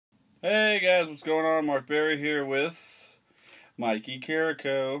Hey guys, what's going on? Mark Berry here with Mikey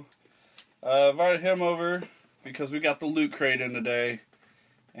Carico. Invited him over because we got the loot crate in today,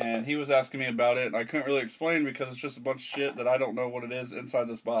 and he was asking me about it, and I couldn't really explain because it's just a bunch of shit that I don't know what it is inside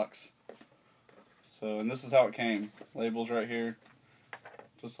this box. So, and this is how it came. Labels right here,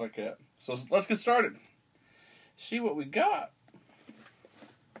 just like that. So let's get started. See what we got.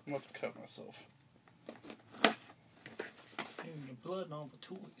 I'm about to cut myself. The blood and all the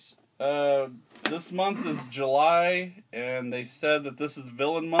toys. This month is July, and they said that this is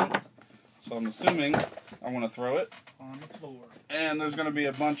villain month, so I'm assuming I'm going to throw it On the floor. and there's going to be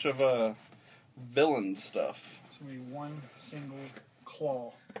a bunch of villain stuff. It's going to be one single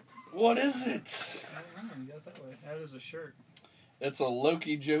claw. What is it? I don't know, you got it that way. That is a shirt. It's a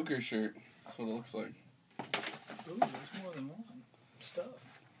Loki Joker shirt. That's what it looks like. Ooh, there's more than one stuff.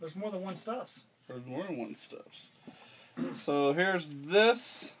 There's more than one stuffs. There's more than one stuffs. So here's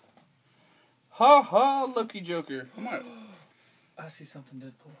this. Ha ha, Loki Joker. I see something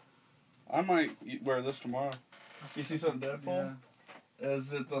Deadpool. I might wear this tomorrow. You see something Deadpool? Yeah.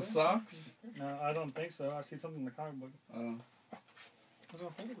 Is it the socks? No, I don't think so. I see something in the comic book. Oh. I was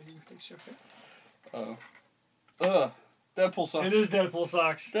going to hold it with you. Take your fit. Oh. Ugh. Deadpool socks. It is Deadpool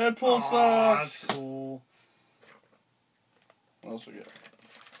socks. Deadpool socks. That's cool. What else we got?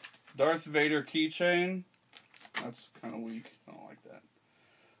 Darth Vader keychain. That's kind of weak. I don't like that.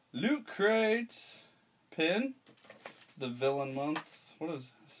 Loot crate. Pin. The villain month. What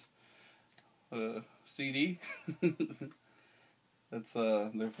is this? CD. That's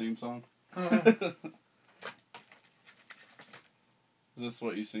their theme song. Is this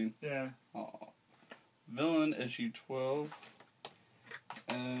what you've seen? Yeah. Aw. Villain issue 12.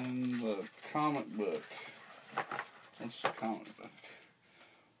 And the comic book. What's the comic book?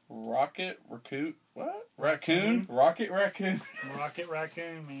 Rocket Raccoon. What? Raccoon? Rocket Raccoon. Rocket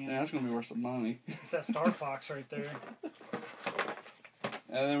Raccoon, man. Yeah, that's gonna be worth some money. It's that Star Fox right there.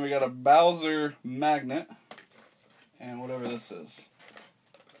 And then we got a Bowser magnet. And whatever this is.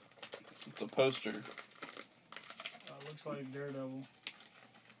 It's a poster. Looks like Daredevil.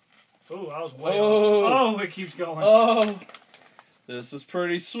 Oh, I was way Oh. off. Oh, it keeps going. Oh! This is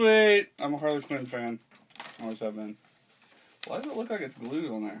pretty sweet. I'm a Harley Quinn fan. Always have been. Why does it look like it's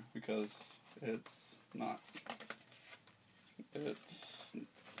glued on there? Because it's not. It's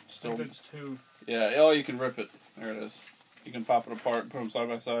still. I think it's two. Yeah, oh, you can rip it. There it is. You can pop it apart and put them side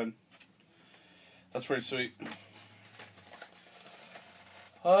by side. That's pretty sweet.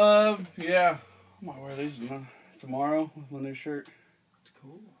 Yeah. I might wear these tomorrow with my new shirt. It's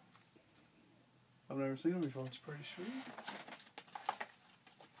cool. I've never seen them before. It's pretty sweet.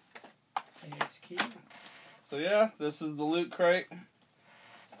 And it's cute. So yeah, this is the loot crate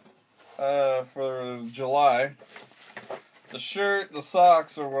for July. The shirt, the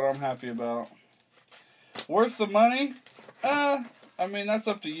socks are what I'm happy about. Worth the money? I mean, that's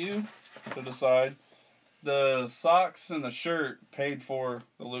up to you to decide. The socks and the shirt paid for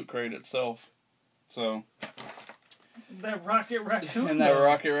the loot crate itself. So. That Rocket Raccoon. And that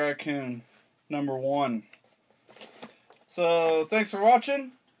Rocket Raccoon, #1. So, thanks for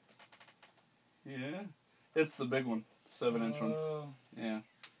watching. Yeah. It's the big one. 7-inch one. Yeah.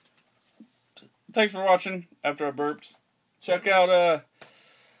 Thanks for watching after I burped. Check out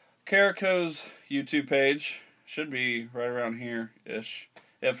Carico's YouTube page. Should be right around here-ish.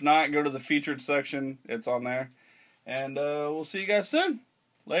 If not, go to the featured section. It's on there. And we'll see you guys soon.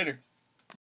 Later.